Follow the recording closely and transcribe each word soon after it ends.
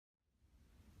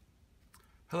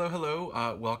Hello,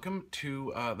 hello. Welcome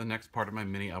to the next part of my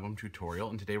mini album tutorial,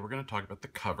 and today we're going to talk about the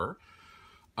cover.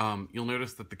 You'll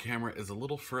notice that the camera is a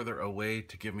little further away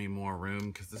to give me more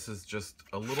room because this is just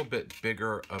a little bit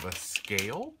bigger of a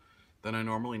scale than I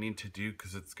normally need to do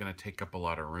because it's going to take up a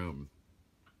lot of room.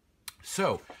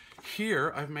 So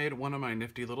here I've made one of my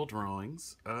nifty little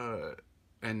drawings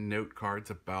and note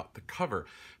cards about the cover.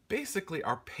 Basically,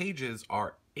 our pages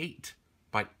are 8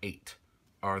 by 8.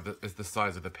 Is the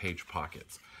size of the page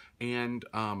pockets. And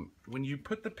when you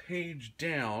put the page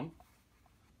down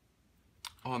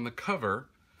on the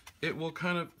cover, it will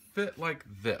kind of fit like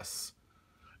this.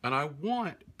 And I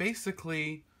want,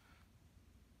 basically,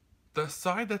 the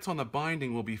side that's on the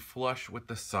binding will be flush with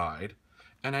the side,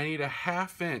 and I need a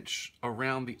 1/2 inch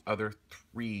around the other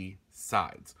 3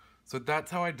 sides. So that's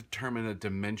how I determine the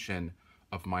dimension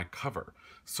of my cover.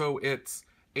 So it's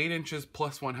 8 inches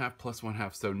plus 1/2 plus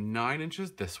 1/2, so 9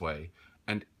 inches this way,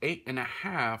 and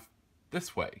 8.5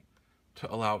 this way,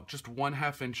 to allow just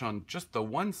 1/2 inch on just the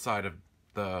one side of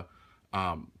the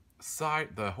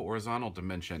the horizontal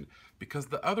dimension, because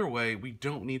the other way we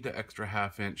don't need the extra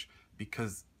 1/2 inch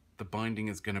because the binding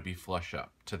is going to be flush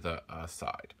up to the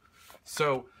side.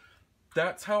 So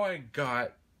that's how I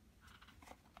got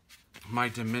my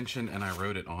dimension, and I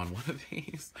wrote it on one of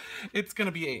these. It's going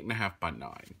to be 8.5 by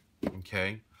 9.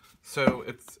 Okay, so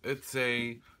it's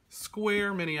a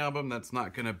square mini album that's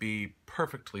not going to be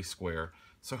perfectly square.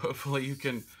 So hopefully you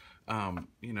can,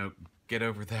 you know, get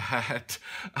over that.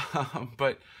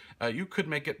 But you could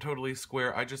make it totally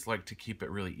square. I just like to keep it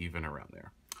really even around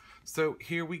there. So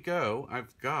here we go.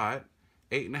 I've got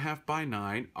 8.5 by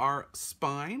 9. Our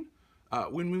spine.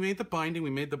 When we made the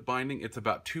binding, it's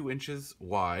about 2 inches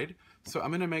wide. So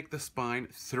I'm going to make the spine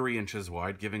 3 inches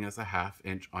wide, giving us a 1/2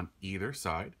 inch on either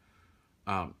side.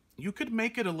 You could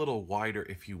make it a little wider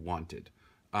if you wanted,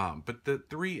 but the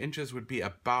 3 inches would be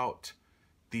about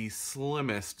the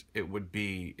slimmest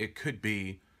it could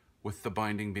be with the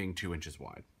binding being 2 inches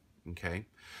wide. Okay,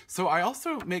 so I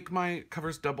also make my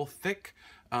covers double thick.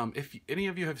 If any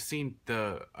of you have seen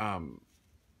the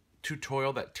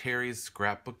tutorial that Terry's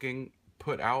Scrapbooking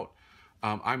put out,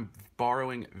 I'm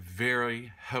borrowing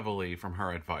very heavily from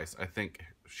her advice. I think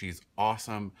she's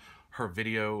awesome. Her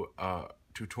video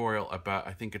tutorial about,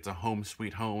 I think it's a Home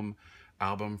Sweet Home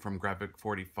album from Graphic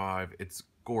 45. It's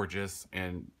gorgeous,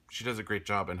 and she does a great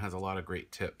job and has a lot of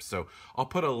great tips. So I'll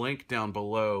put a link down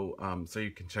below so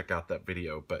you can check out that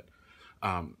video. But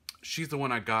she's the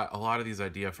one I got a lot of these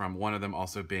ideas from, one of them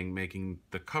also being making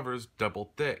the covers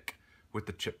double thick with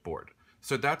the chipboard.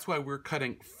 So that's why we're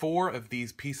cutting 4 of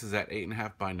these pieces at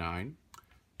 8.5 by 9,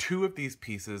 2 of these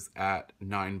pieces at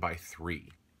 9 by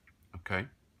 3, okay?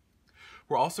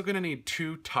 We're also going to need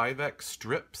 2 Tyvek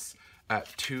strips at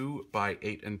 2 by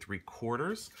 8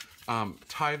 3/4.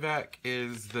 Tyvek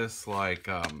is this like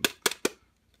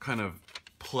kind of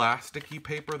plasticky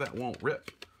paper that won't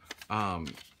rip.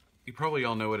 You probably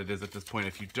all know what it is at this point.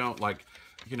 If you don't, like,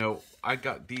 you know, I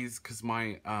got these because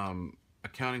my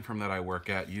accounting firm that I work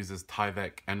at uses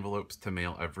Tyvek envelopes to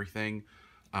mail everything,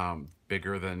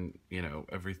 bigger than, you know,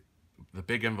 the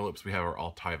big envelopes we have are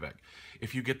all Tyvek.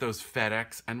 If you get those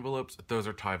FedEx envelopes, those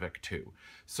are Tyvek too.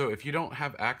 So if you don't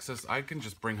have access, I can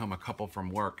just bring home a couple from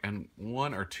work, and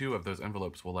 1 or 2 of those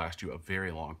envelopes will last you a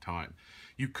very long time.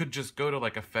 You could just go to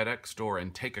like a FedEx store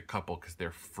and take a couple because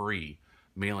they're free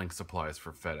mailing supplies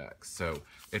for FedEx. So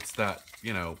it's that,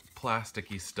 you know,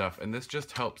 plasticky stuff, and this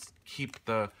just helps keep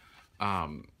the,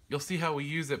 you'll see how we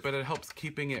use it, but it helps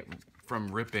keeping it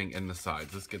from ripping in the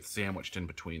sides. This gets sandwiched in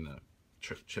between the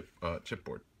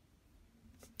chipboard.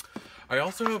 I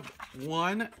also have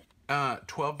one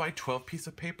 12 by 12 piece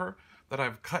of paper that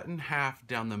I've cut in half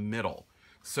down the middle.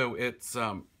 So it's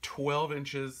 12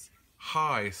 inches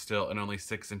high still and only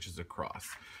 6 inches across.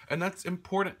 And that's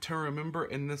important to remember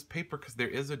in this paper because there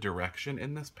is a direction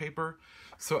in this paper.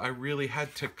 So I really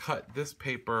had to cut this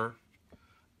paper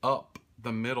up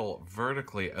the middle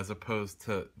vertically as opposed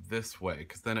to this way,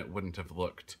 because then it wouldn't have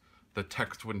looked, the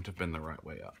text wouldn't have been the right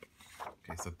way up.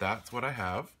 Okay, so that's what I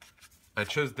have. I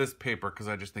chose this paper because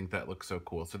I just think that looks so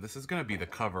cool. So this is going to be the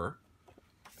cover.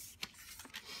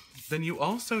 Then you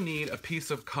also need a piece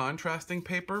of contrasting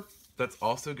paper that's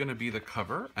also going to be the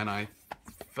cover. And I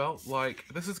felt like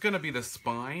this is going to be the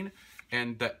spine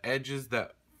and the edges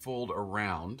that fold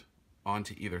around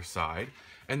onto either side.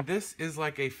 And this is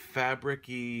like a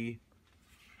fabric-y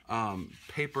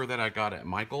paper that I got at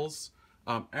Michael's.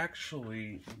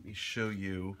 Actually, let me show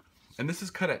you. And this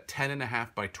is cut at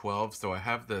 10.5 by 12, so I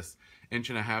have this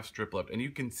 1.5 inch strip left. And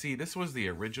you can see this was the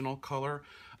original color.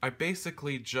 I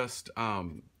basically just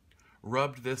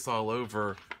rubbed this all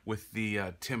over with the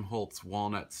Tim Holtz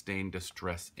Walnut Stain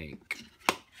Distress ink.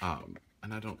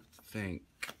 And I don't think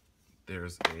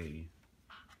there's a...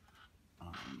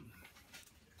 oh,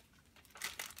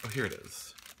 here it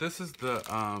is. This is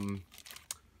the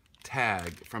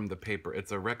tag from the paper.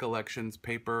 It's a Recollections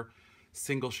paper,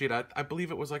 single sheet. I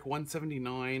believe it was like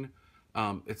 $179.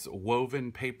 It's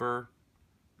woven paper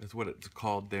is what it's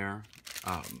called there.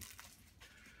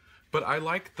 But I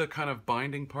like the kind of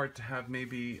binding part to have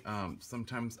maybe,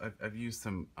 sometimes I've used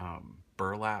some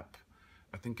burlap.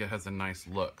 I think it has a nice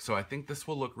look. So I think this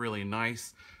will look really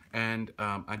nice. And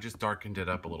I just darkened it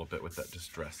up a little bit with that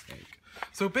Distress ink.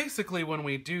 So basically when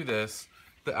we do this,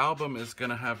 the album is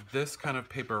gonna have this kind of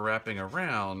paper wrapping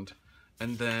around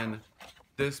and then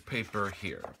this paper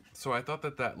here. So I thought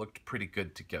that that looked pretty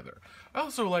good together. I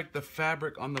also like the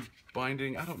fabric on the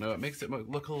binding. I don't know, it makes it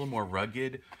look a little more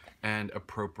rugged and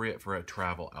appropriate for a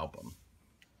travel album.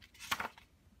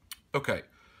 Okay,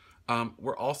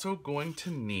 we're also going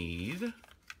to need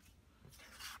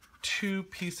 2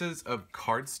 pieces of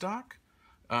cardstock,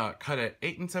 cut at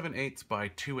 8 7/8 by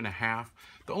 2.5.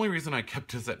 The only reason I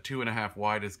kept this at 2.5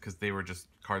 wide is because they were just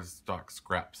cardstock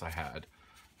scraps I had.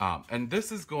 And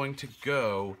this is going to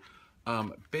go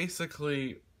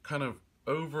basically kind of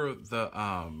over the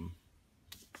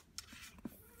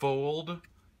fold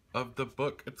of the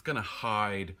book. It's going to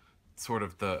hide sort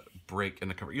of the break in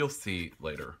the cover. You'll see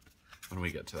later when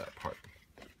we get to that part.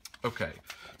 Okay,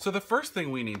 so the first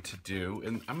thing we need to do,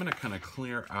 and I'm going to kind of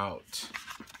clear out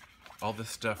all the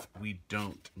stuff we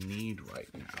don't need right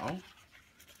now.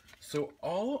 So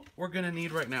all we're going to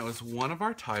need right now is one of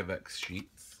our Tyvek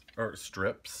sheets, or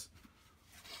strips,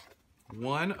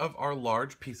 one of our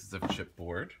large pieces of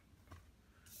chipboard,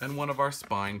 and one of our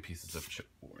spine pieces of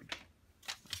chipboard.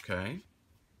 Okay?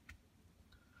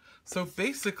 So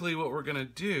basically what we're going to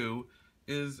do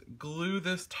is glue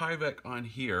this Tyvek on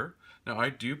here. Now I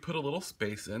do put a little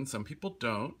space in, some people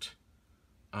don't.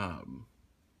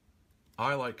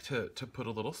 I like to put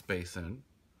a little space in.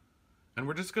 And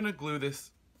we're just gonna glue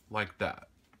this like that,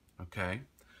 okay?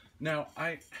 Now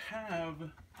I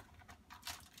have,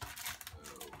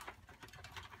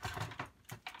 if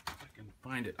I can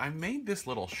find it, I made this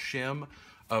little shim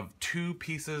of 2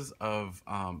 pieces of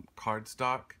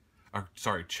cardstock, or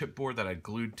sorry, chipboard that I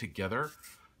glued together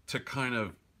to kind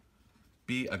of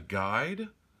be a guide.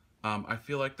 I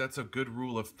feel like that's a good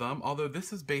rule of thumb, although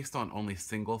this is based on only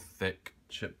single thick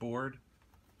chipboard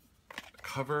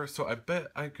cover, so I bet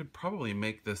I could probably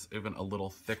make this even a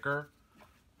little thicker.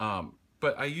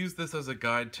 But I use this as a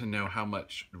guide to know how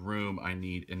much room I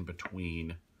need in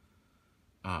between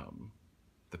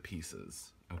the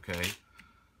pieces, okay?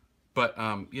 But,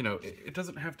 you know, it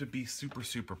doesn't have to be super,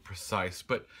 super precise,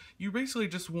 but you basically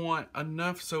just want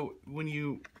enough so when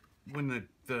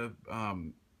the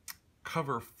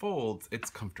cover folds, it's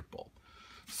comfortable.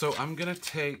 So I'm gonna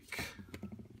take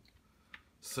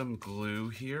some glue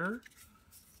here.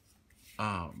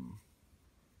 And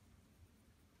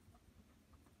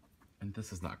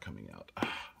this is not coming out.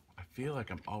 I feel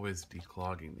like I'm always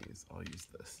declogging these. I'll use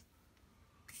this.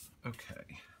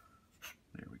 Okay,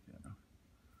 there we go.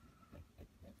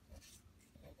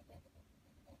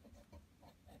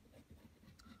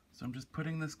 So I'm just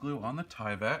putting this glue on the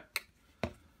Tyvek.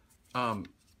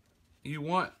 You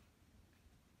want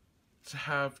to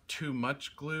have too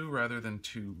much glue rather than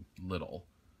too little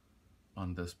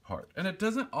on this part. And it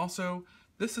doesn't also,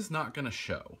 this is not going to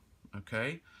show,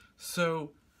 okay?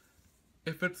 So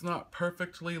if it's not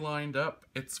perfectly lined up,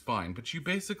 it's fine. But you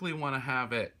basically want to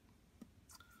have it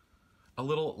a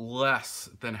little less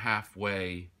than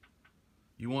halfway.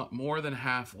 You want more than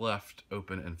half left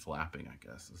open and flapping, I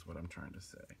guess, is what I'm trying to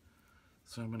say.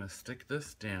 So I'm going to stick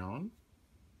this down.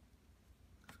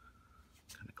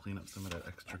 Kind of clean up some of that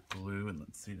extra glue, and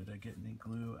let's see, did I get any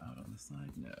glue out on the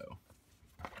side? No.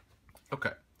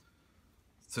 Okay,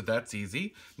 so that's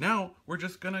easy. Now we're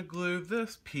just gonna glue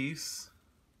this piece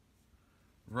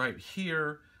right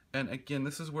here, and again,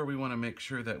 this is where we want to make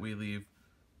sure that we leave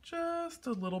just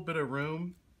a little bit of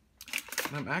room.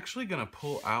 And I'm actually gonna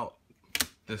pull out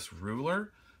this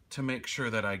ruler to make sure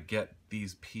that I get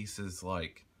these pieces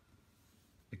like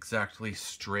exactly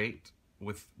straight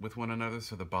with one another,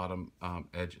 so the bottom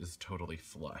edge is totally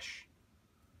flush.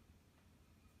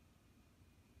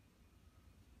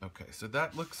 Okay, so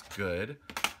that looks good.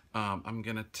 I'm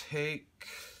gonna take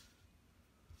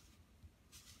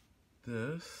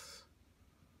this.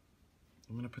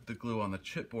 I'm gonna put the glue on the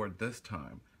chipboard this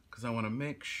time because I want to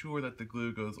make sure that the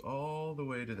glue goes all the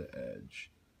way to the edge.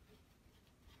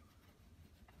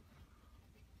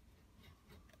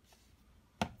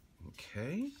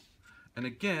 Okay, and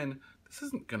again, this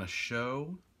isn't gonna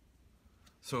show.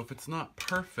 So if it's not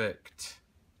perfect,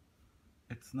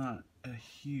 it's not a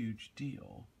huge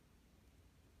deal.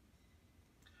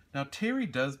 Now Terry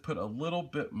does put a little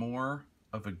bit more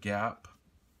of a gap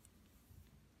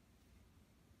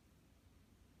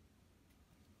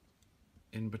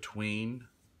in between.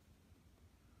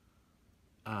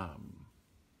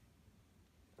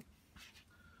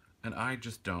 And I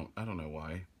just don't know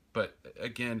why. But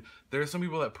again, there are some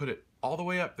people that put it all the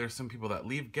way up. There's some people that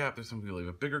leave gap. There's some people that leave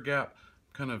a bigger gap.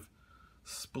 Kind of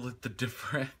split the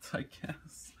difference, I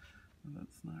guess.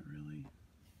 That's not really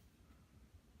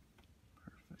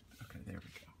perfect. Okay, there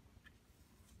we go.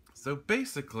 So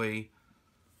basically,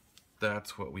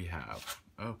 that's what we have.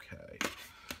 Okay.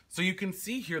 So you can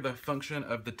see here the function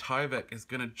of the Tyvek is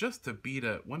going to just to be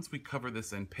to, once we cover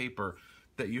this in paper,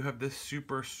 that you have this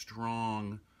super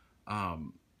strong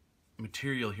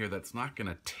material here that's not going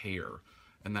to tear,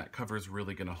 and that cover is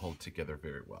really going to hold together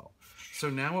very well. So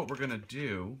now what we're going to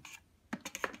do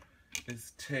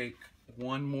is take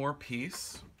one more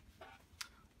piece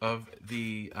of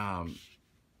the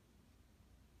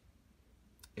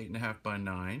 8.5 by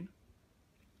 9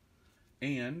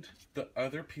 and the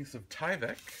other piece of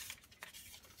Tyvek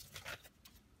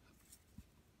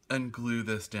and glue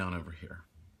this down over here.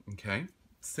 Okay?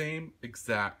 Same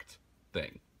exact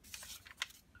thing.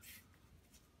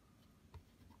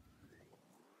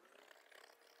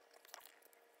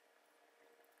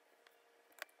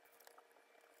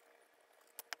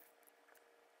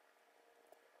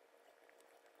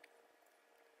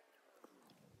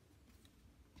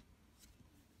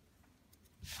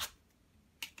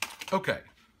 Okay,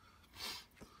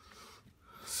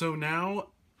 so now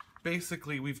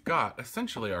basically we've got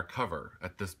essentially our cover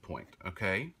at this point,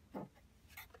 okay?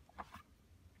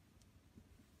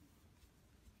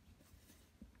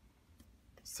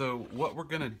 So what we're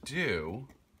gonna do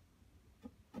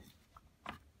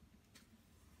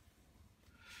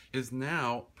is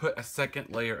now put a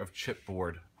second layer of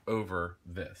chipboard over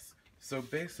this. So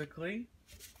basically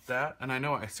that, and I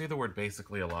know I say the word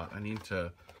basically a lot, I need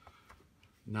to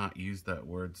not use that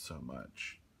word so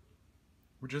much.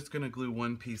 We're just going to glue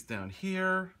one piece down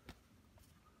here,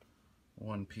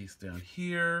 one piece down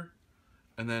here,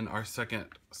 and then our second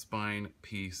spine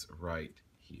piece right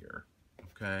here.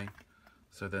 Okay,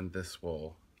 so then this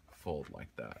will fold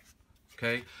like that.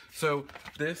 Okay, so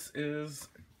this is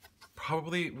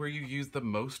probably where you use the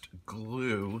most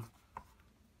glue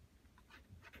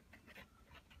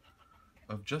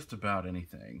of just about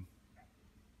anything.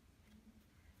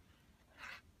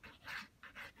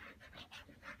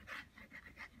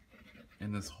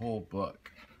 In this whole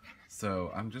book.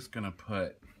 So I'm just gonna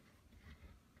put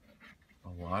a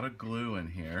lot of glue in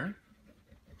here.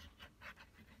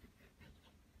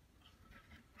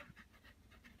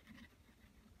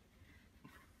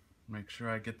 Make sure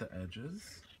I get the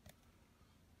edges.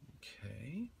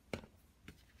 Okay.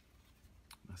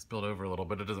 I spilled over a little,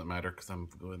 but it doesn't matter because I'm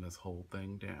gluing this whole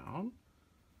thing down.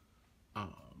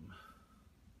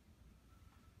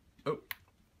 Oh,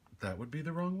 that would be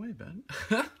the wrong way, Ben.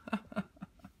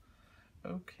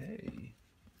 Okay,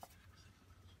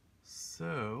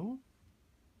 so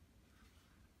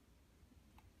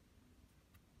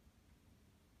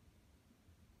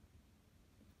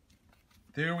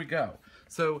there we go.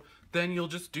 So then you'll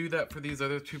just do that for these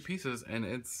other two pieces and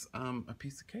it's a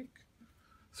piece of cake.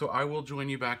 So I will join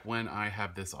you back when I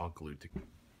have this all glued together.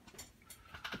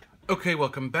 Okay,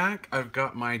 welcome back. I've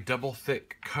got my double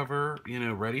thick cover,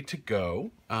 ready to go.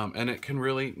 And it can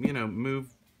really,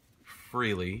 move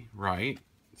freely, right?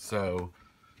 So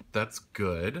that's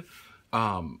good.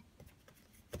 And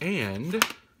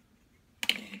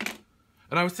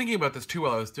I was thinking about this too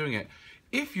while I was doing it.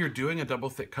 If you're doing a double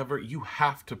thick cover, you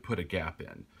have to put a gap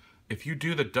in. If you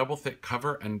do the double thick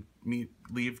cover and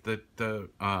leave the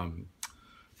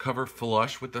cover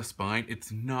flush with the spine, it's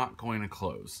not going to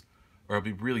close. Or it'll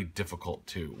be really difficult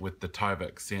to with the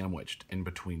Tyvek sandwiched in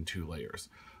between two layers.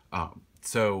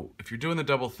 So if you're doing the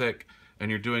double thick and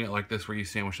you're doing it like this where you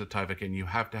sandwich the Tyvek in, you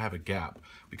have to have a gap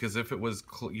because if it was,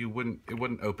 it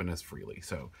wouldn't open as freely.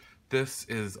 So this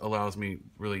allows me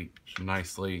really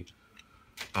nicely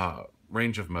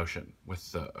range of motion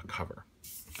with the cover.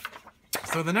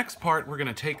 So the next part, we're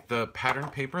gonna take the pattern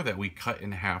paper that we cut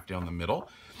in half down the middle,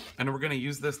 and we're gonna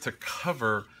use this to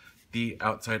cover the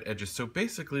outside edges. So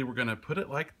basically we're gonna put it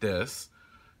like this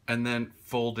and then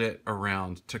fold it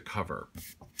around to cover.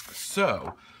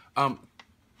 So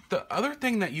the other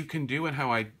thing that you can do and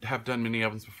how I have done mini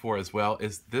albums before as well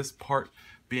is this part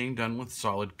being done with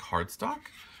solid cardstock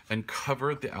and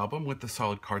cover the album with the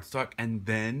solid cardstock and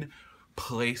then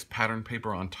place pattern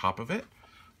paper on top of it.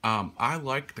 I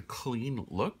like the clean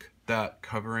look that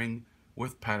covering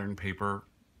with pattern paper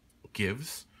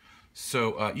gives.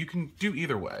 So you can do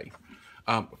either way.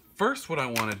 First, what I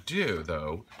want to do,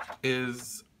 though,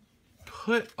 is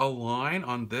put a line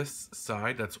on this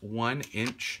side that's 1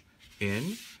 inch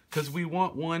in, because we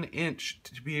want 1 inch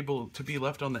to be able to be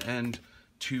left on the end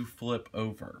to flip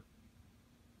over.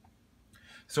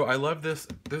 So I love this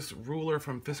ruler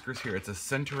from Fiskars here. It's a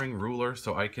centering ruler,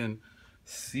 so I can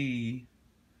see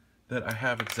that I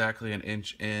have exactly 1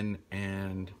 inch in,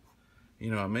 and you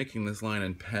know, I'm making this line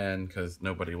in pen because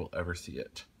nobody will ever see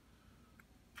it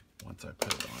once I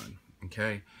put it on.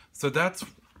 Okay, so that's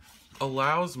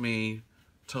allows me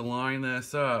to line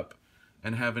this up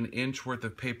and have 1 inch worth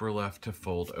of paper left to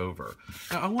fold over.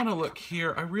 Now I want to look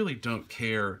here. I really don't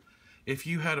care if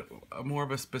you had more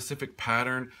of a specific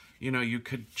pattern. You know, you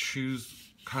could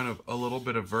choose kind of a little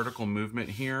bit of vertical movement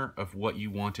here of what you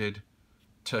wanted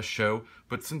to show,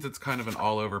 but since it's kind of an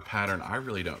all-over pattern, I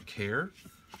really don't care.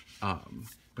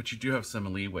 But you do have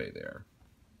some leeway there.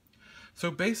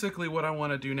 So basically what I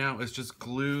want to do now is just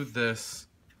glue this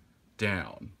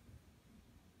down.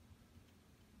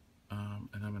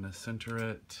 And I'm going to center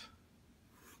it.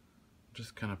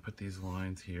 Just kind of put these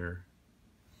lines here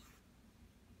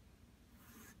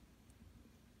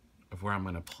of where I'm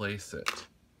going to place it,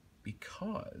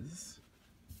 because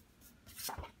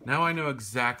now I know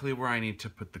exactly where I need to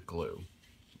put the glue.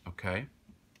 Okay?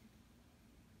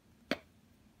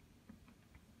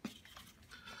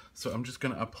 So I'm just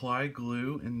going to apply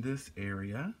glue in this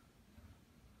area.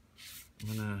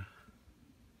 I'm going to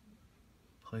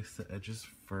place the edges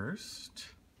first.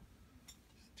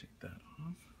 Just take that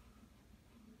off.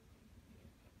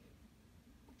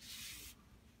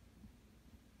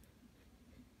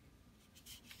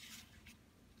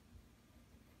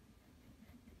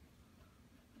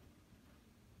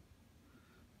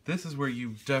 This is where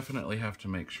you definitely have to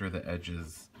make sure the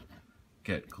edges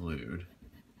get glued,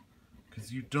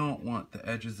 because you don't want the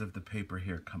edges of the paper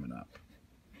here coming up.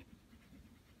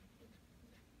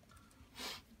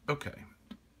 Okay.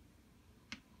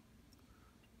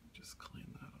 Just clean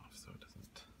that off so it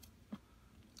doesn't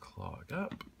clog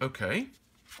up. Okay.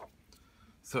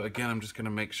 So again, I'm just going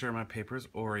to make sure my paper is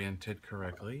oriented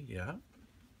correctly. Yeah.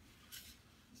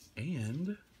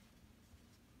 And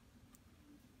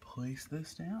place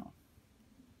this down.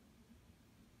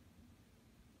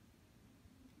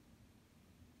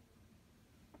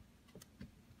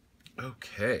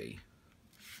 Okay.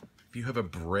 If you have a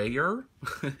brayer,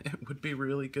 it would be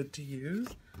really good to use.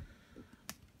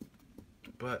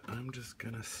 But I'm just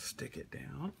gonna stick it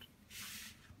down.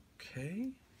 Okay.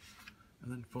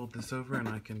 And then fold this over, and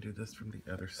I can do this from the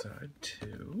other side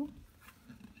too.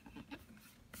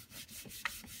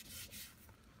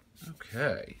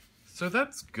 Okay. So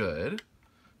that's good.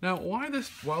 Now, while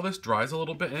this dries a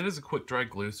little bit, and it is a quick dry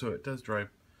glue, so it does dry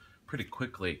pretty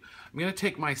quickly, I'm going to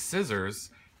take my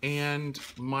scissors and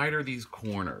miter these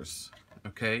corners,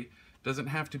 okay? Doesn't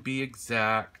have to be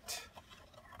exact.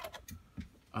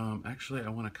 Actually, I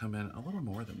want to come in a little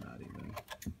more than that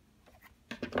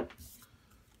even.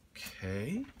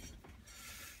 Okay.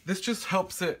 This just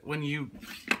helps it when you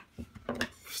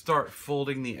start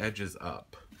folding the edges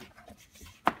up,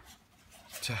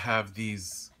 to have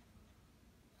these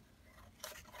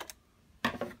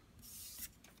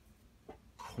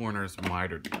corners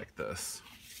mitered like this.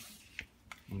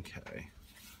 Okay,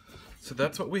 so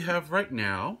that's what we have right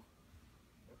now.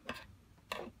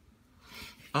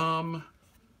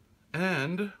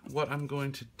 And what I'm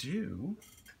going to do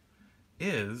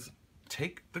is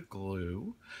take the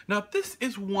glue. Now this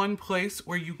is one place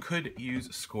where you could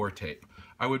use score tape.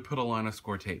 I would put a line of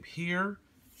score tape here,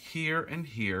 here, and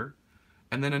here,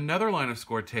 and then another line of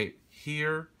score tape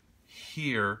here,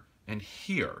 here, and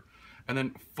here, and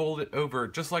then fold it over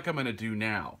just like I'm going to do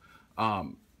now.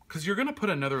 Because you're going to put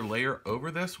another layer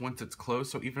over this once it's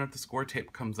closed, so even if the score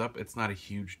tape comes up, it's not a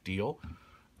huge deal.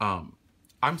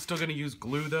 I'm still going to use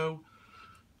glue though.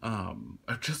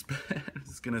 I've just been,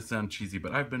 it's going to sound cheesy,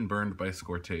 but I've been burned by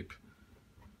score tape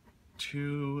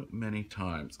too many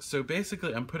times. So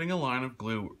basically I'm putting a line of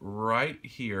glue right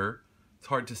here. It's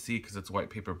hard to see because it's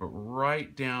white paper, but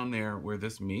right down there where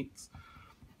this meets.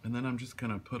 And then I'm just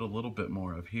going to put a little bit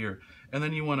more of here. And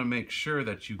then you want to make sure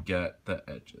that you get the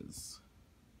edges.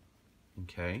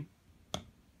 Okay?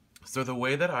 So the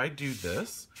way that I do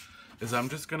this is I'm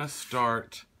just going to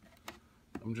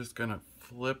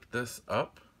flip this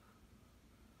up,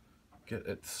 get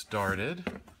it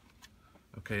started.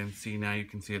 Okay, and see, now you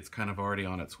can see it's kind of already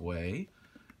on its way.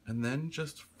 And then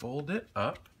just fold it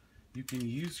up. You can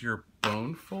use your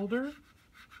bone folder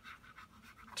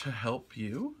to help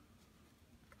you.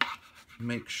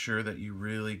 make sure that you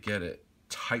really get it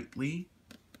tightly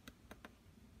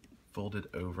folded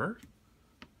over.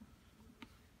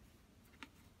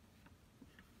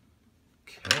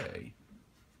 Okay.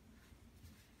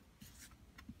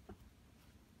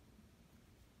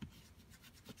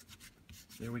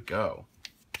 There we go.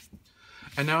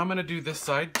 And now I'm going to do this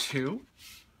side too.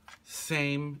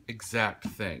 Same exact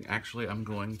thing. Actually, I'm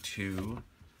going to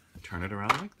turn it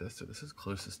around like this, so this is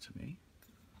closest to me.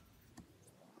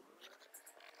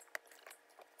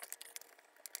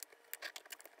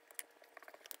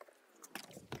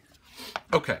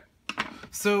 Okay,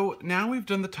 so now we've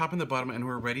done the top and the bottom and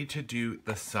we're ready to do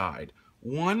the side.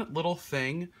 One little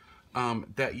thing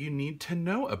that you need to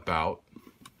know about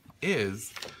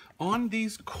is on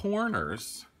these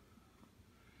corners,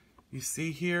 you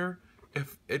see here,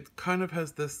 if it kind of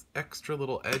has this extra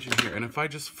little edge in here, and if I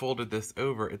just folded this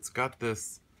over, it's got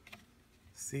this,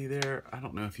 see there, I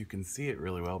don't know if you can see it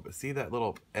really well, but see that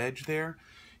little edge there?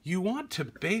 You want to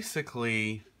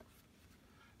basically,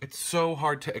 it's so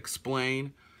hard to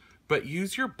explain, but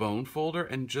use your bone folder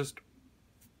and just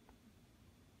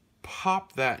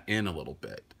pop that in a little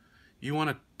bit. You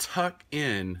want to tuck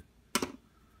in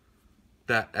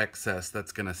that excess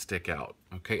that's going to stick out.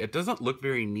 Okay, it doesn't look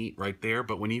very neat right there,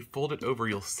 but when you fold it over,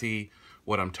 you'll see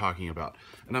what I'm talking about.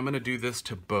 And I'm going to do this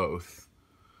to both.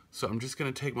 So I'm just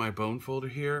going to take my bone folder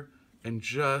here and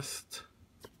just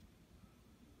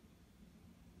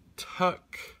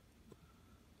tuck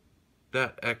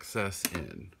that excess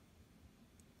in.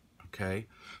 Okay,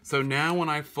 so now when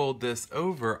I fold this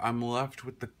over, I'm left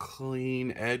with the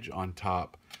clean edge on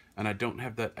top and I don't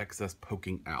have that excess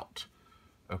poking out.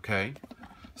 Okay,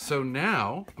 so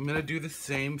now I'm going to do the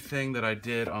same thing that I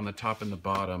did on the top and the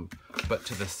bottom, but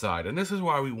to the side. And this is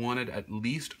why we wanted at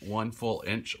least 1 full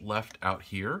inch left out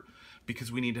here,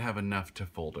 because we need to have enough to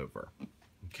fold over.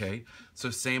 Okay, so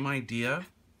same idea.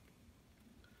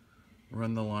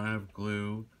 Run the line of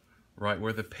glue right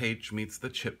where the page meets the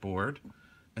chipboard,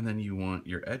 and then you want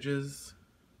your edges.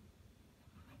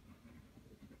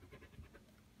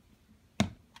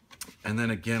 And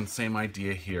then again, same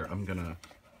idea here. I'm gonna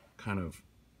kind of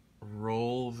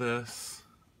roll this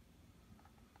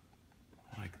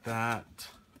like that.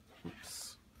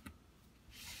 Oops.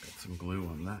 Got some glue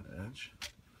on that edge.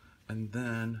 And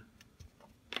then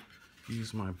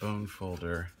use my bone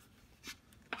folder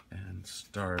and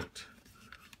start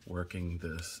working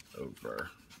this over.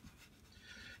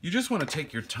 You just want to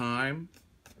take your time.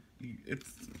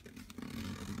 It's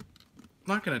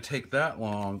not going to take that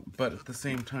long, but at the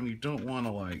same time, you don't want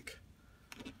to like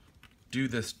do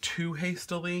this too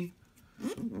hastily,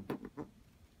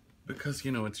 because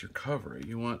you know it's your cover.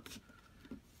 You want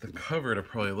the cover to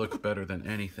probably look better than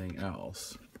anything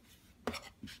else.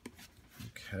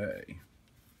 Okay.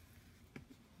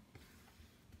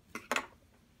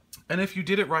 And if you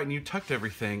did it right and you tucked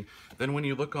everything, then when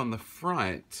you look on the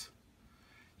front,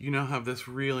 you now have this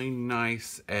really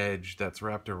nice edge that's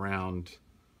wrapped around,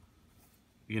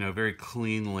 you know, very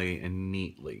cleanly and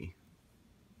neatly.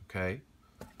 Okay?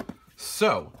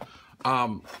 So,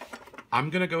 I'm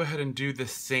going to go ahead and do the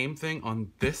same thing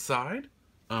on this side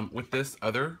with this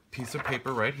other piece of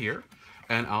paper right here,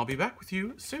 and I'll be back with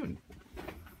you soon.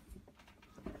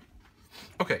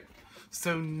 Okay,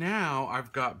 so now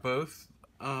I've got both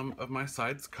of my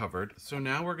sides covered. So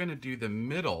now we're going to do the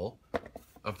middle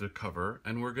of the cover,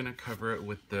 and we're going to cover it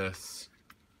with this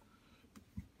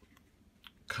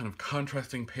kind of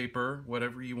contrasting paper,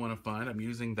 whatever you want to find. I'm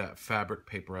using that fabric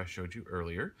paper I showed you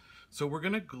earlier. So we're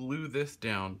going to glue this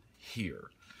down here.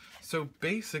 So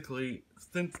basically,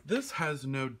 since this has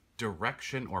no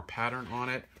direction or pattern on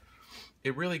it,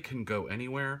 it really can go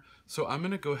anywhere. So I'm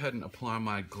going to go ahead and apply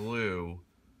my glue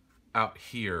out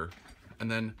here,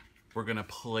 and then we're going to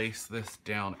place this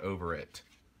down over it.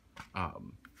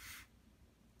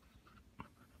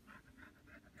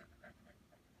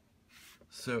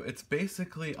 So it's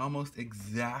basically almost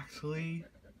exactly,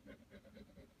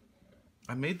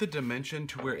 I made the dimension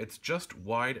to where it's just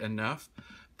wide enough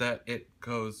that it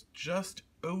goes just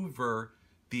over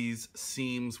these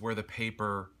seams where the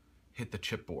paper hit the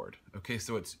chipboard. Okay,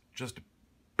 so it's just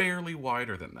barely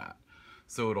wider than that.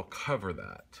 So it'll cover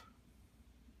that.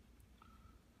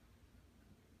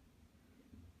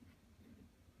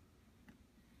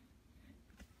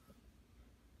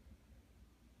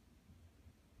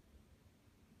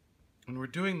 And we're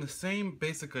doing the same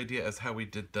basic idea as how we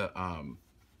did the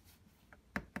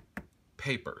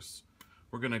papers.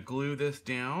 We're going to glue this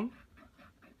down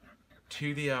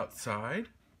to the outside,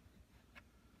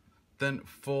 then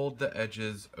fold the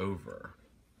edges over.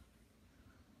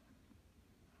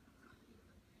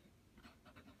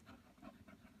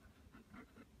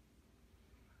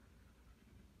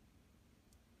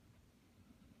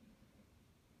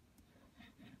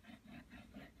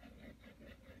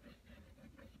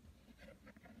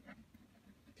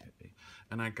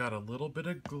 And I got a little bit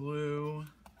of glue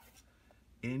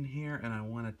in here, and I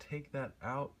want to take that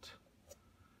out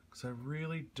because I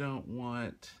really don't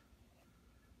want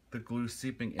the glue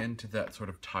seeping into that sort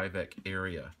of Tyvek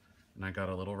area. And I got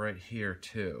a little right here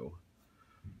too,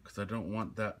 because I don't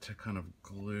want that to kind of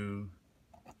glue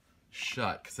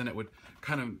shut, because then it would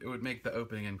make the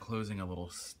opening and closing a little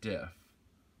stiff.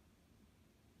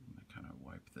 I'm gonna kind of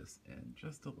wipe this in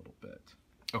just a little bit.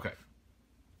 Okay.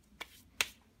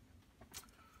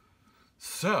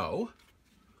 So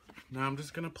now I'm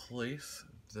just gonna place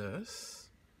this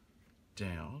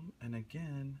down, and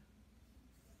again,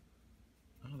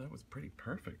 oh, that was pretty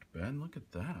perfect, Ben. Look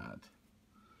at that.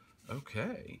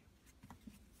 Okay.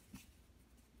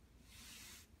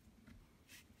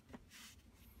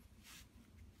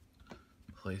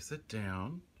 Place it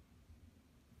down.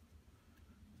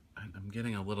 And I'm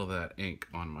getting a little of that ink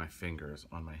on my fingers,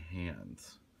 on my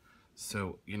hands.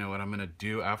 So, you know what I'm gonna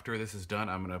do after this is done?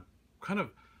 I'm gonna kind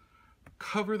of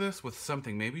cover this with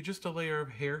something, maybe just a layer of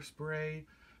hairspray,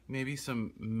 maybe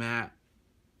some matte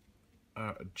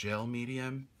gel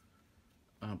medium.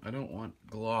 I don't want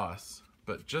gloss,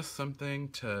 but just something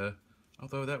to,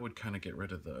 although that would kind of get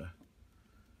rid of the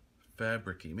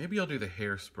fabric-y. Maybe I'll do the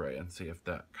hairspray and see if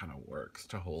that kind of works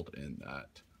to hold in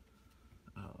that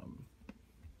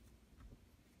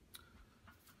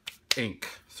ink,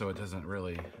 so it doesn't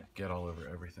really get all over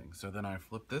everything. So then I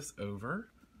flip this over.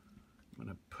 I'm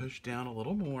gonna push down a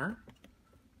little more.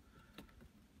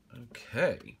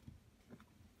 Okay.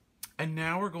 And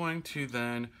now we're going to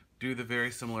then do the very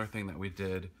similar thing that we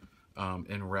did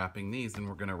in wrapping these, and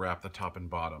we're gonna wrap the top and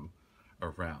bottom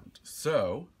around.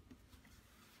 So,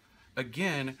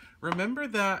 again, remember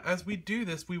that as we do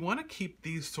this, we wanna keep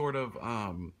these sort of,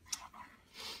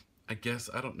 I guess,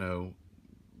 I don't know,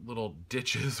 little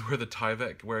ditches where the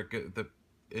Tyvek, where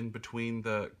in between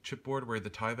the chipboard where the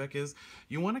Tyvek is,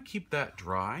 you want to keep that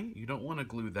dry. You don't want to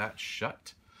glue that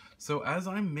shut. So as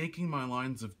I'm making my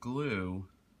lines of glue,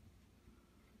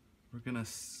 we're gonna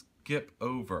skip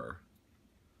over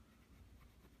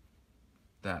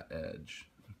that edge,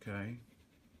 okay?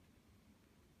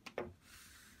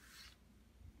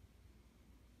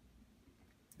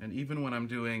 And even when I'm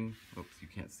doing, oops, you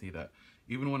can't see that.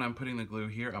 Even when I'm putting the glue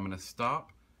here, I'm gonna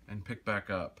stop and pick back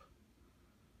up.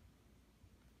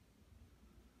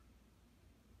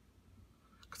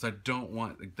 Because I don't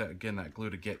want, that, again, that glue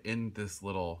to get in this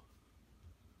little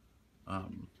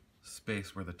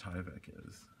space where the Tyvek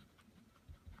is.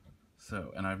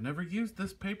 So, and I've never used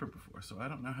this paper before, so I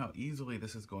don't know how easily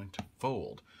this is going to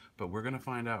fold, but we're gonna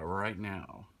find out right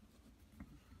now.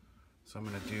 So I'm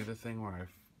gonna do the thing where I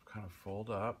kind of fold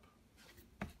up,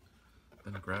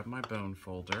 then grab my bone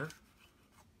folder.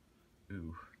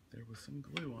 Ooh, there was some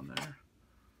glue on there.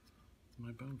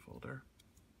 My bone folder.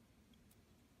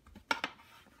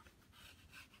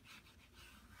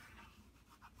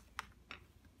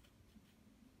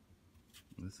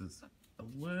 This is a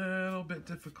little bit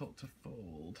difficult to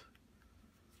fold.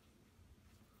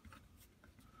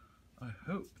 I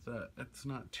hope that it's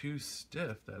not too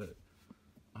stiff that it,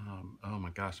 oh my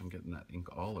gosh, I'm getting that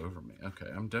ink all over me. Okay,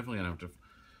 I'm definitely gonna have to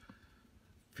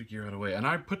figure out a way. And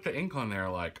I put the ink on there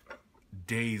like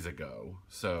days ago.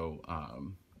 So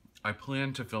I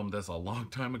planned to film this a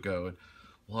long time ago. And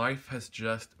life has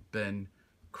just been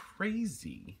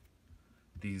crazy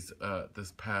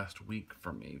this past week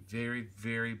for me. Very,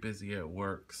 very busy at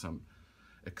work. Some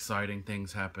exciting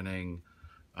things happening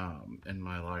in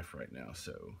my life right now.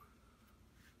 So,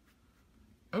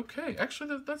 okay,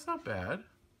 actually that's not bad.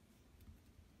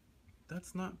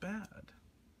 That's not bad.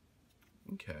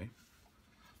 Okay.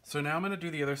 So now I'm going to do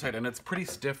the other side, and it's pretty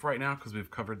stiff right now because we've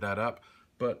covered that up,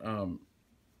 but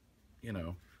you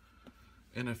know,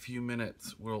 in a few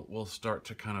minutes we'll start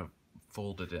to kind of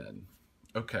fold it in.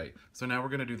 Okay, so now we're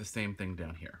going to do the same thing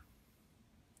down here.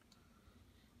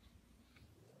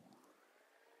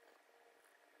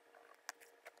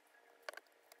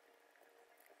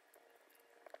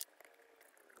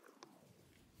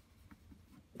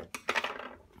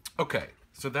 Okay,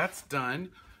 so that's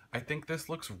done. I think this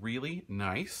looks really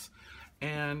nice,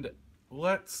 and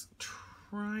let's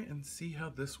try and see how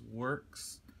this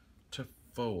works to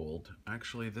fold.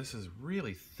 Actually, this is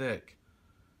really thick,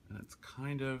 and it's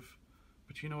kind of,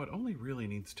 but you know, it only really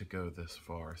needs to go this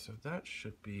far, so that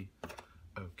should be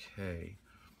okay.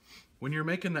 When you're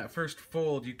making that first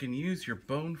fold, you can use your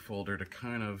bone folder to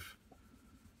kind of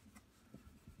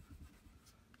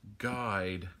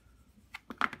guide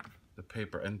the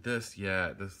paper. And this,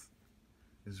 yeah, this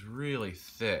is really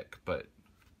thick, but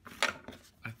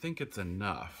I think it's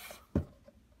enough.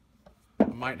 I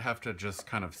might have to just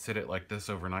kind of sit it like this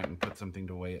overnight and put something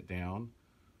to weigh it down,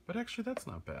 But actually, that's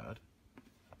not bad.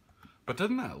 But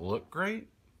doesn't that look great?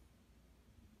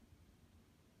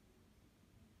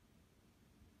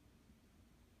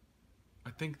 I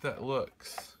think that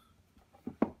looks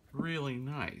really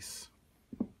nice.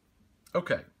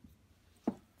 Okay.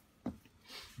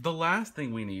 The last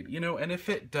thing we need, you know, and if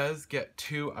it does get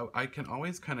too, I can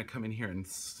always kind of come in here and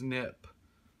snip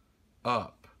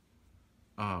up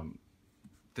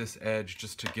this edge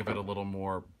just to give it a little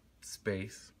more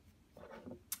space.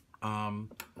 I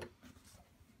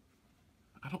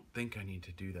don't think I need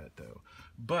to do that though.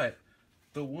 But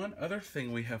the one other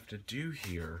thing we have to do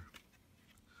here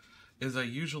is I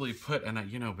usually put, and I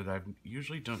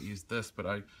usually don't use this, but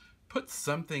I put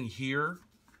something here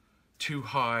to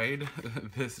hide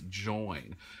this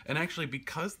join. And actually,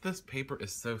 because this paper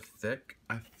is so thick,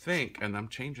 I think, and I'm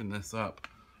changing this up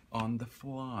on the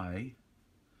fly,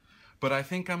 but I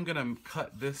think I'm gonna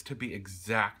cut this to be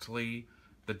exactly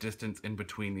the distance in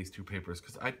between these two papers,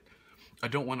 because I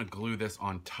don't want to glue this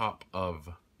on top of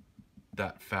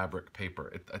that fabric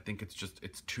paper. I think it's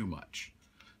too much.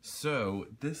 So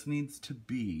this needs to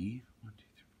be 1, 2,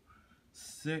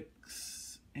 3,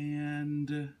 6,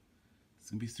 and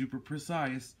it's gonna be super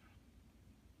precise.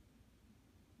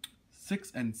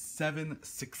 6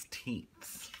 7/16,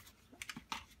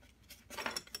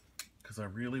 because I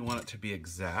really want it to be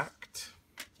exact.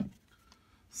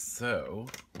 So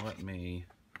let me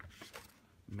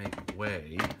make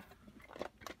way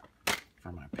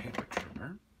for my paper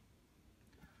trimmer.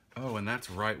 Oh, and that's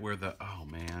right where the, oh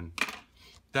man,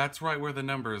 that's right where the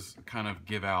numbers kind of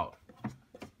give out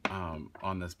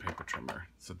on this paper trimmer.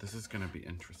 So this is going to be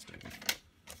interesting.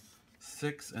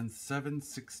 6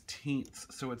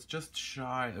 7/16, so it's just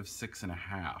shy of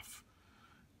 6.5.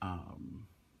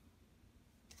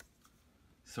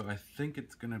 So I think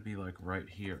it's going to be like right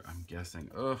here, I'm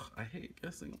guessing. Ugh, I hate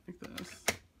guessing like this.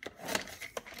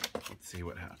 Let's see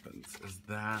what happens. Is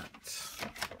that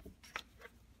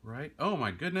right? Oh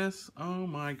my goodness. Oh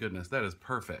my goodness. That is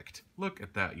perfect. Look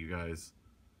at that, you guys.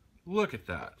 Look at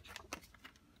that.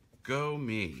 Go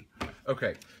me.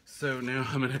 Okay, so now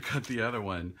I'm going to cut the other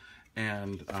one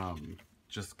and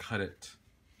just cut it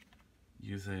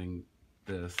using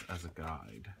this as a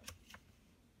guide.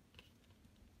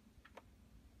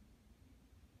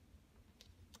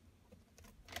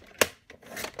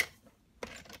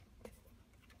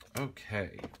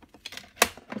 Okay.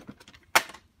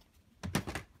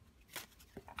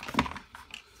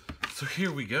 So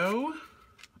here we go.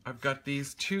 I've got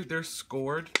these two, they're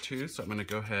scored too, so I'm gonna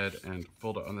go ahead and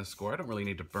fold it on the score. I don't really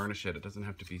need to burnish it. It doesn't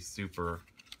have to be super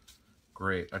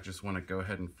great. I just wanna go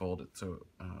ahead and fold it so,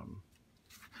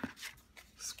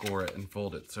 score it and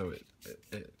fold it so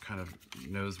it kind of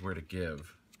knows where to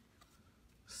give.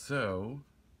 So,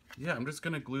 yeah, I'm just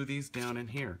gonna glue these down in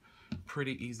here.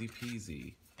 Pretty easy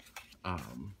peasy.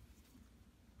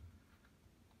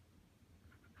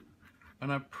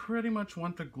 And I pretty much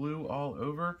want the glue all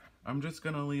over. I'm just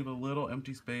gonna leave a little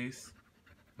empty space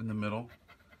in the middle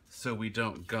so we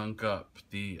don't gunk up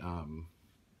the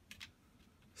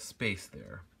space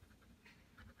there.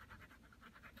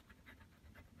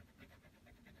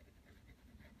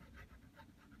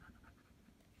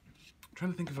 I'm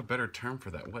trying to think of a better term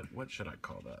for that. What should I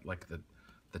call that? Like the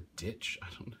ditch? I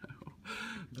don't know.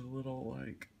 The little,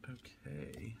 like,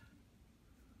 okay.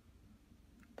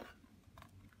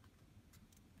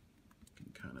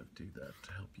 Can kind of do that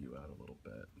to help you out a little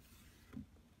bit.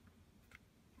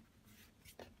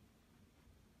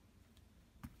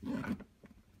 Yeah.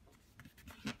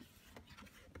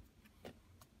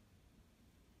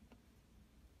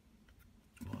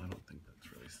 Well, I don't think that's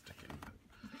really sticking, but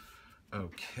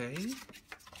okay.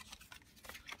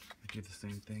 I do the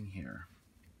same thing here.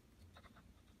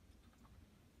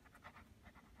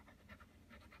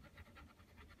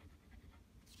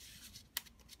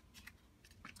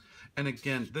 And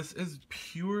again, this is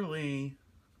purely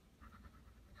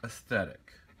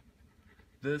aesthetic.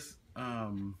 This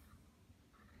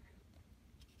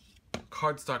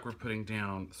cardstock we're putting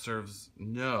down serves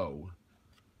no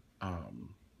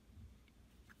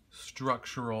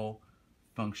structural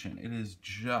function. It is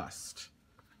just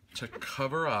to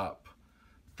cover up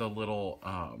the little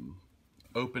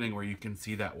opening where you can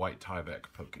see that white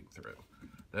Tyvek poking through.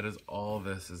 That is all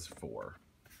this is for.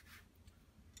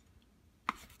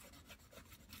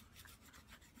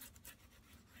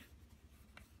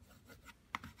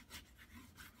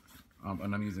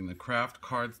 And I'm using the craft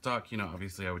cardstock. You know,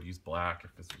 obviously I would use black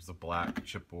if this was a black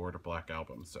chipboard or black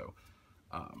album. So,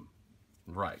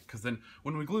 right. Because then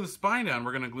when we glue the spine down,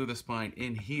 we're going to glue the spine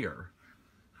in here.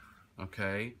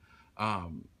 Okay.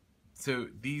 So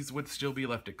these would still be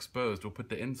left exposed. We'll put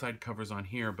the inside covers on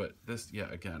here, but this,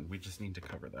 yeah, again, we just need to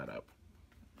cover that up.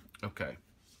 Okay.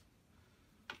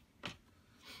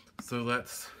 So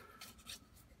let's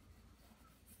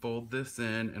fold this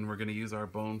in, and we're gonna use our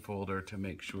bone folder to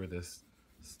make sure this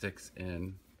sticks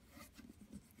in.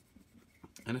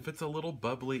 And if it's a little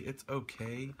bubbly, it's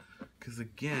okay, because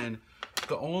again,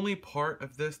 the only part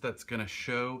of this that's gonna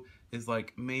show is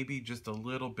like maybe just a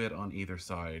little bit on either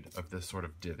side of this sort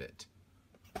of divot.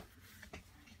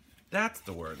 That's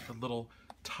the word, the little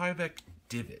Tyvek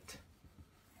divot.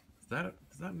 Does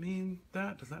that mean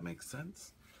that? Does that make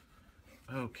sense?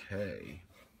 Okay.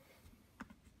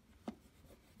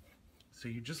 So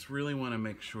you just really want to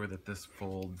make sure that this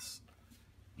folds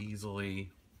easily.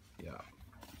 Yeah.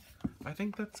 I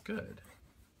think that's good.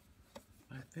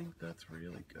 I think that's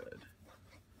really good.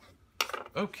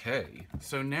 Okay,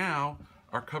 so now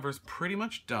our cover's pretty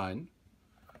much done.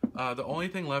 The only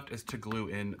thing left is to glue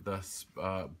in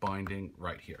the binding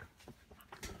right here.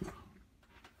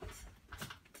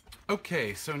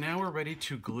 Okay, so now we're ready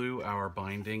to glue our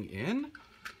binding in,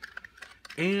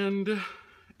 and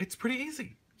it's pretty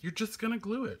easy. You're just gonna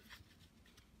glue it.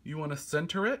 You wanna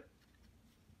center it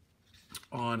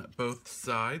on both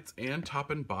sides and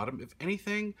top and bottom. If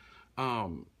anything,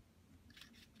 you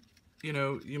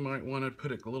know, you might want to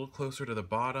put it a little closer to the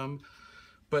bottom,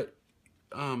 but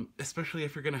especially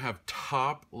if you're going to have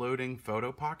top loading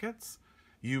photo pockets,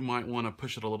 you might want to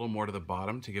push it a little more to the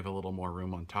bottom to give a little more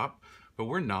room on top. But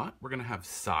we're not. We're going to have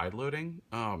side loading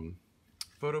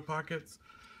photo pockets.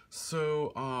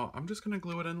 So I'm just going to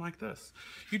glue it in like this.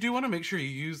 You do want to make sure you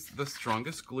use the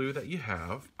strongest glue that you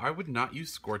have. I would not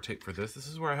use score tape for this. This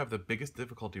is where I have the biggest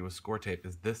difficulty with score tape,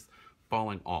 is this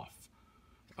falling off.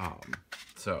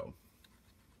 So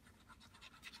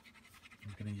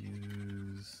I'm going to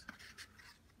use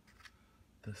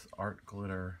this art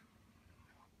glitter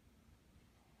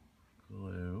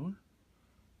glue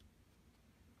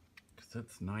because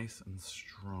it's nice and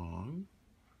strong.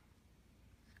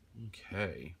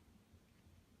 Okay.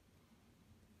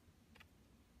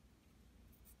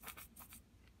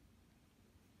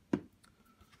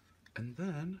 And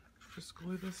then just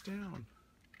glue this down.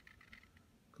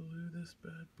 Glue this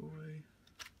bad boy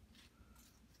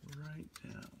right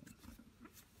down.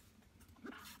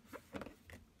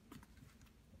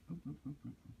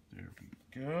 There we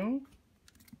go.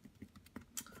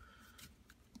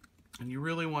 And you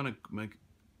really want to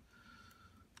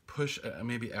push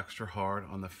maybe extra hard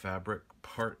on the fabric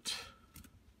part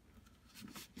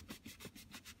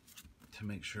to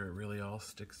make sure it really all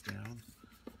sticks down.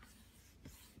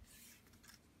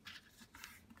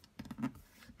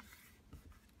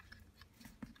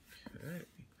 Okay,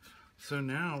 so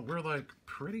now we're like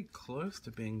pretty close to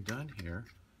being done here.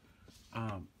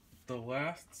 The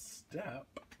last step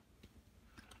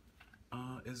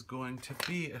is going to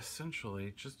be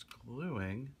essentially just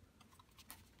gluing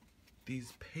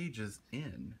these pages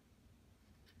in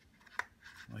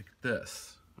like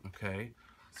this, okay?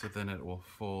 So then it will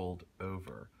fold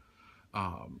over.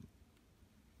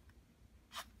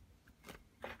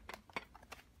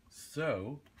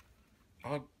 So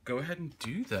I'll go ahead and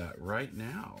do that right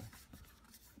now.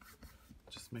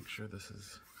 Just make sure this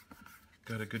has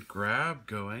got a good grab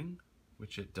going,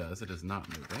 which it does. It is not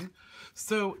moving.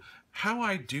 So how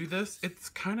I do this, it's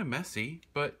kind of messy,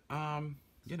 but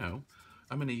you know,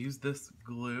 I'm going to use this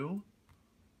glue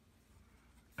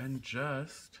and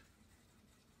just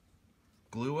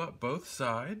glue up both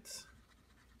sides.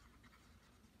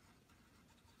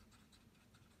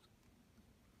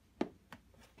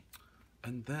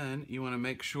 And then you want to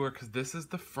make sure, because this is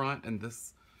the front and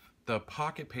the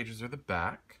pocket pages are the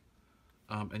back,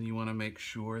 and you want to make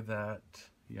sure that,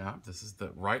 yeah, this is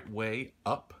the right way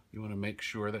up. You want to make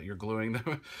sure that you're gluing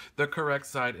the correct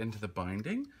side into the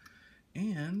binding.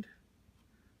 And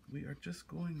we are just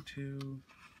going to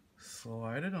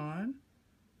slide it on,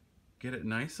 get it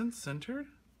nice and centered.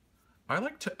 I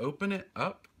like to open it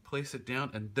up, place it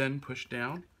down, and then push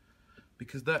down,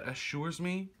 because that assures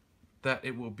me that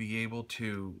it will be able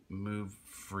to move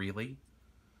freely.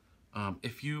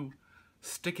 If you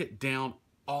stick it down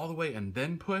all the way and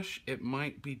then push, it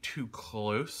might be too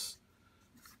close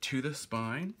to the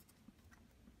spine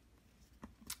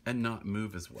and not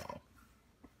move as well.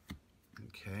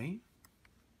 Okay.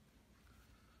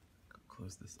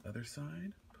 Close this other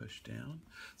side, push down.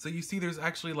 So you see there's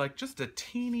actually like just a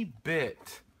teeny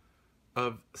bit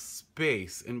of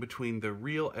space in between the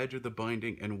real edge of the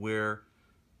binding and where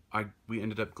we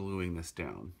ended up gluing this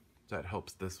down. That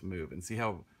helps this move. And see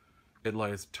how it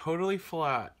lies totally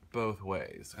flat both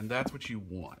ways. And that's what you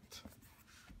want.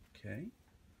 Okay.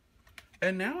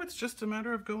 And now it's just a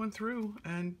matter of going through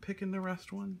and picking the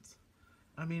rest ones.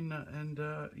 I mean,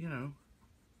 you know,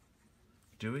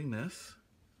 doing this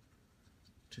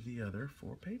to the other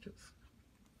 4 pages.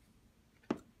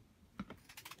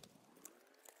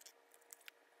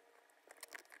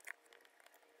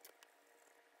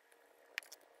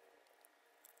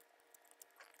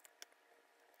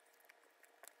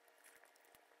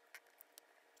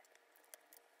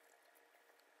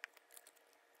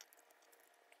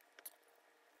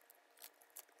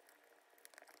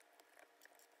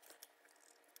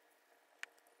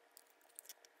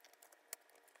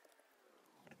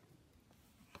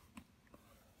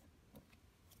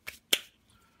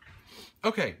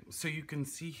 Okay, so you can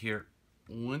see here,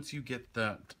 once you get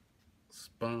that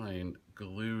spine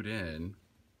glued in,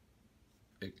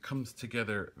 it comes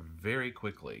together very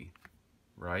quickly,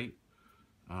 right?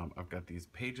 I've got these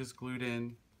pages glued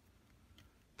in.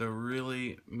 The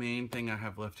really main thing I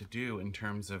have left to do in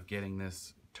terms of getting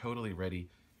this totally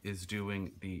ready is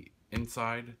doing the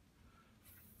inside,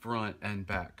 front, and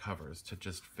back covers to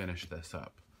just finish this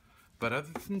up. But other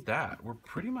than that, we're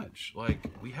pretty much like,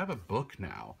 we have a book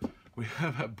now. We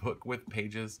have a book with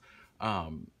pages.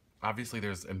 Obviously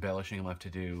there's embellishing left to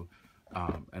do,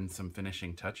 and some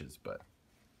finishing touches, but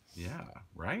yeah,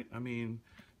 right? I mean,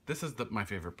 this is my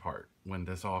favorite part, when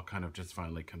this all kind of just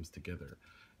finally comes together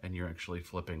and you're actually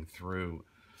flipping through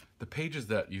the pages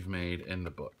that you've made in the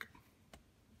book.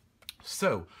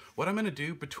 So what I'm gonna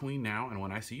do between now and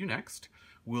when I see you next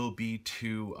will be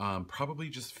to probably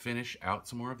just finish out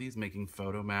some more of these, making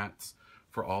photo mats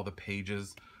for all the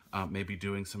pages, maybe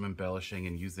doing some embellishing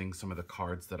and using some of the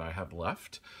cards that I have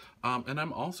left. And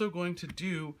I'm also going to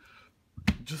do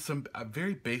just some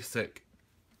very basic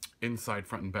inside,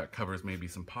 front, and back covers, maybe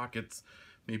some pockets,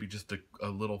 maybe just a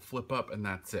little flip up, and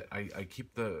that's it. I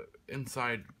keep the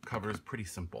inside covers pretty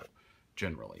simple,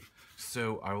 generally.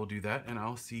 So I will do that, and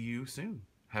I'll see you soon.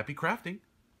 Happy crafting!